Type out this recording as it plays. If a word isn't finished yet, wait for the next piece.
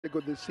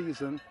good this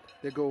season.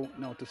 They go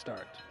now to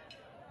start.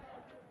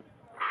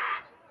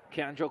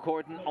 Keandre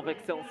Gordon of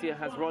Excelsior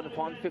has run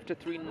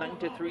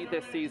 1:53.93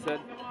 this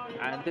season,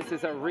 and this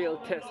is a real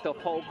test of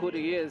how good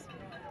he is.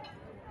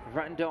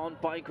 Ran down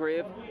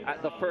Bygrave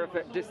at the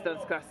Perfect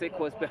Distance Classic,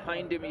 was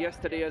behind him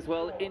yesterday as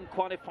well in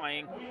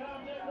qualifying.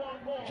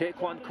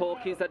 Jaquan Coke,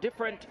 he's a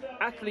different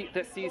athlete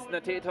this season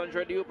at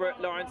 800.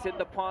 Hubert Lawrence, in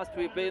the past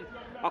we've been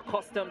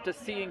accustomed to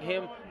seeing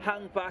him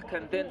hang back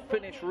and then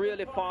finish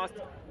really fast.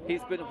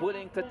 He's been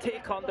willing to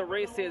take on the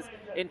races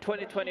in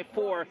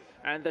 2024,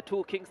 and the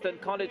two Kingston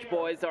College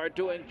boys are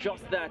doing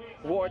just that,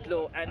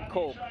 Wardlow and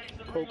Coke.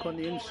 Coke on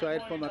the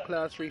inside from a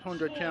Class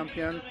 300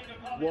 champion.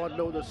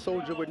 Wardlow, the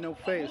soldier with no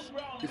face.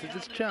 This is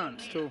his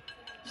chance to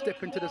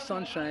step into the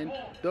sunshine.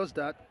 Does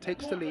that,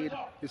 takes the lead.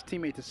 His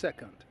teammate is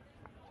second.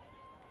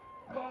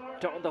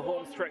 Down the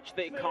home stretch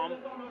they come,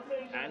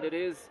 and it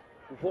is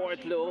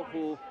Wardlow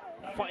who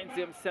finds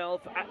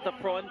himself at the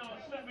front.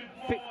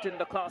 Fifth in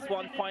the Class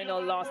 1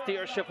 final last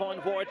year,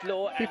 Siobhan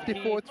Wardlow.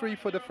 54.3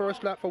 for the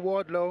first lap for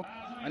Wardlow,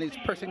 and he's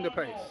pressing the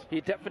pace.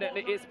 He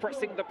definitely is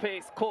pressing the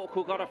pace. Coke,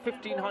 who got a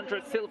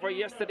 1500 silver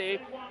yesterday,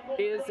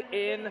 is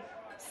in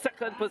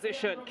second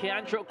position.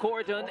 Keandre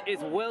Gordon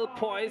is well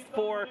poised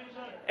for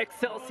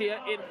Excelsior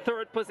in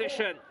third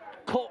position.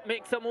 Coke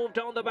makes a move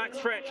down the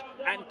backstretch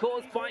and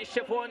goes by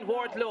Siobhan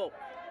Wardlow.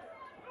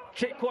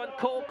 Jaquan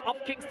Coke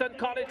of Kingston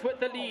College with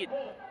the lead.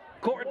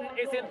 Gordon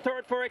is in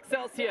third for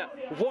Excelsior.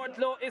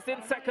 Wardlow is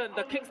in second.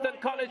 The Kingston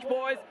College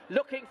boys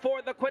looking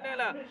for the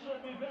Quinella.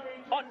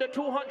 Under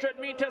 200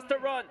 meters to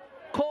run.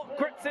 Coke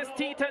grits his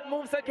teeth and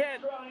moves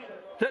again.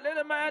 The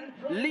little man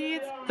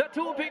leads the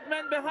two big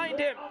men behind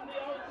him.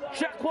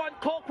 Jaquan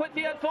Coke with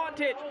the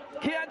advantage.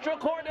 Keandre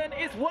Gordon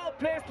is well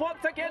placed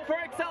once again for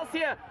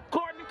Excelsior.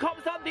 Gordon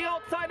comes on the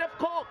outside of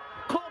Coke.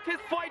 Coke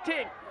is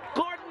fighting.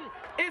 Gordon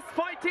is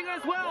fighting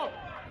as well.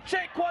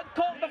 Jaquan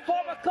Coke, the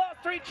former Class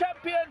 3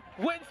 champion,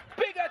 wins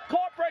big at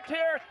corporate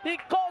here. He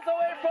goes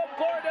away from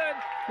Gordon.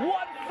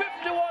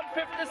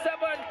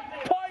 151.57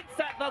 points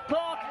at the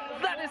clock.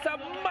 That is a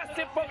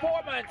massive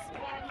performance.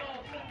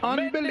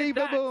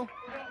 Unbelievable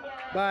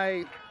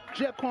by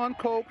Jaquan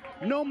Coke.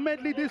 No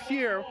medley this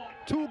year.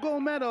 2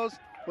 gold medals,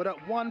 but at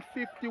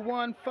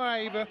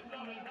 151.5.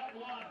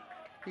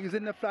 He's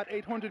in the flat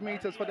 800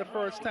 meters for the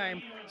first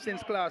time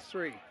since Class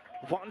 3.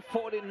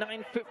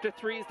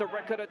 149.53 is the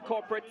record at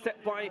corporate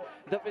set by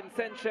the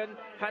Vincentian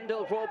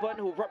Handel Robin,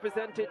 who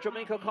represented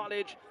Jamaica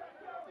College.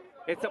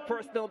 It's a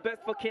personal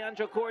best for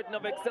Keandre Gordon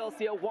of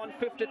Excelsior,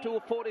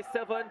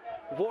 152.47.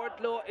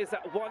 Wardlow is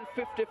at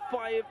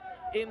 155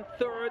 in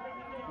third.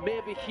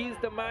 Maybe he's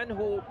the man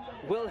who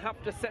will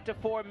have to settle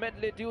for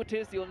medley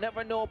duties. You'll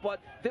never know, but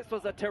this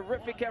was a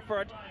terrific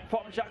effort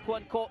from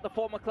Jaquan Coke, the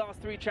former Class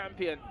 3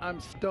 champion.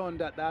 I'm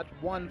stunned at that.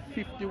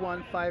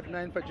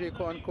 151.59 for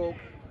Jaquan Coke.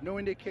 No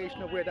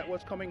indication of where that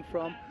was coming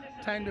from.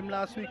 Timed him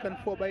last week on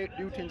 4x8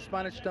 duty in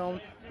Spanish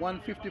Town,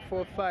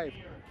 154.5.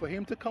 For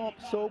him to come up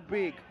so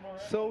big,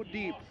 so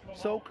deep,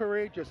 so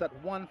courageous at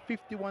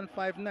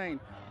 151.59.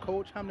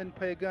 Coach Hamlin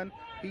Pagan,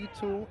 he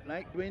too,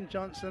 like Dwayne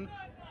Johnson,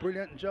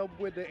 brilliant job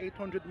with the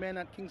 800 men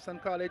at Kingston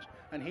College.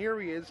 And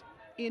here he is,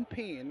 in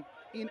pain,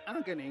 in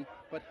agony,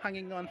 but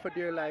hanging on for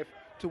dear life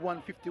to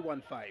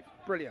 151.5.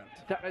 Brilliant.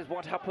 That is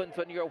what happens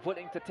when you're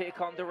willing to take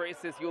on the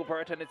races,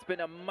 Hubert, and it's been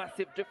a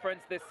massive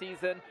difference this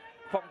season.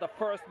 From the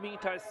first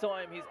meet I saw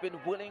him, he's been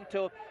willing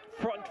to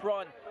front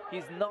run.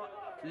 He's not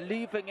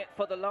leaving it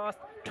for the last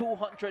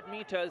 200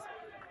 meters,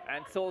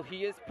 and so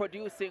he is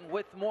producing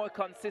with more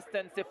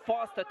consistency,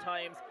 faster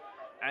times,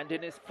 and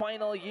in his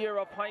final year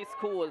of high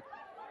school,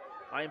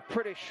 I'm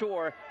pretty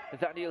sure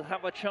that he'll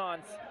have a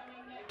chance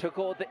to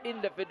go the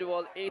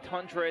individual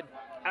 800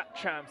 at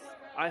champs.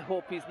 I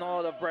hope he's not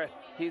out of breath.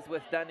 He's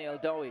with Daniel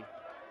Dowie.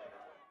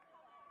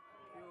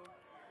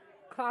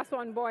 Class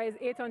 1 boys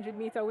 800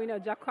 meter winner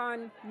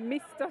Jaquan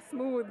Mr.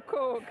 Smooth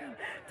Coke.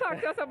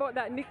 Talk to us about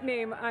that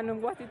nickname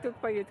and what it took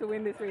for you to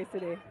win this race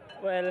today.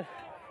 Well,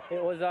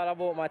 it was all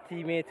about my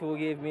teammate who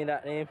gave me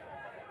that name.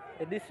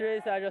 In this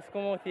race I just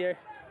come out here,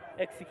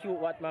 execute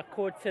what my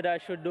coach said I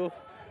should do,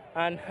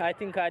 and I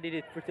think I did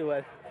it pretty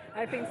well.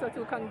 I think so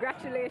too.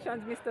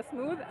 Congratulations, Mr.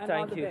 Smooth, and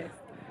all the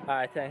best. All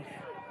right, thanks.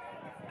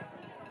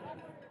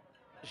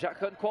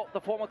 Jaquan Coke,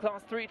 the former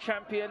Class 3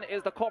 champion,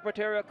 is the corporate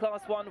area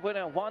Class 1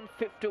 winner,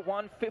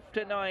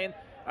 151.59.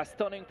 A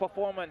stunning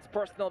performance.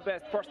 Personal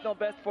best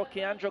for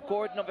Keandre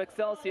Gordon of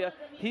Excelsior.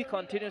 He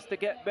continues to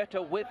get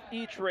better with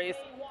each race,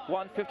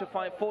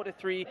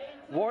 155.43.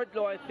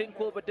 Wardlow, I think,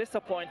 will be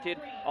disappointed,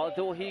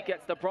 although he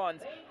gets the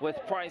bronze,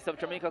 with Price of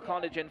Jamaica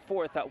College in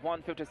fourth at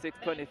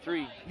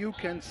 156.23. You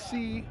can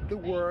see the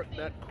work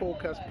that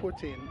Coke has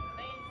put in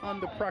on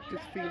the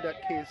practice field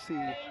at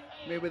KC,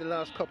 maybe the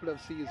last couple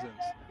of seasons.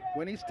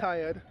 When he's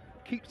tired,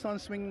 keeps on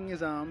swinging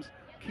his arms,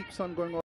 keeps on going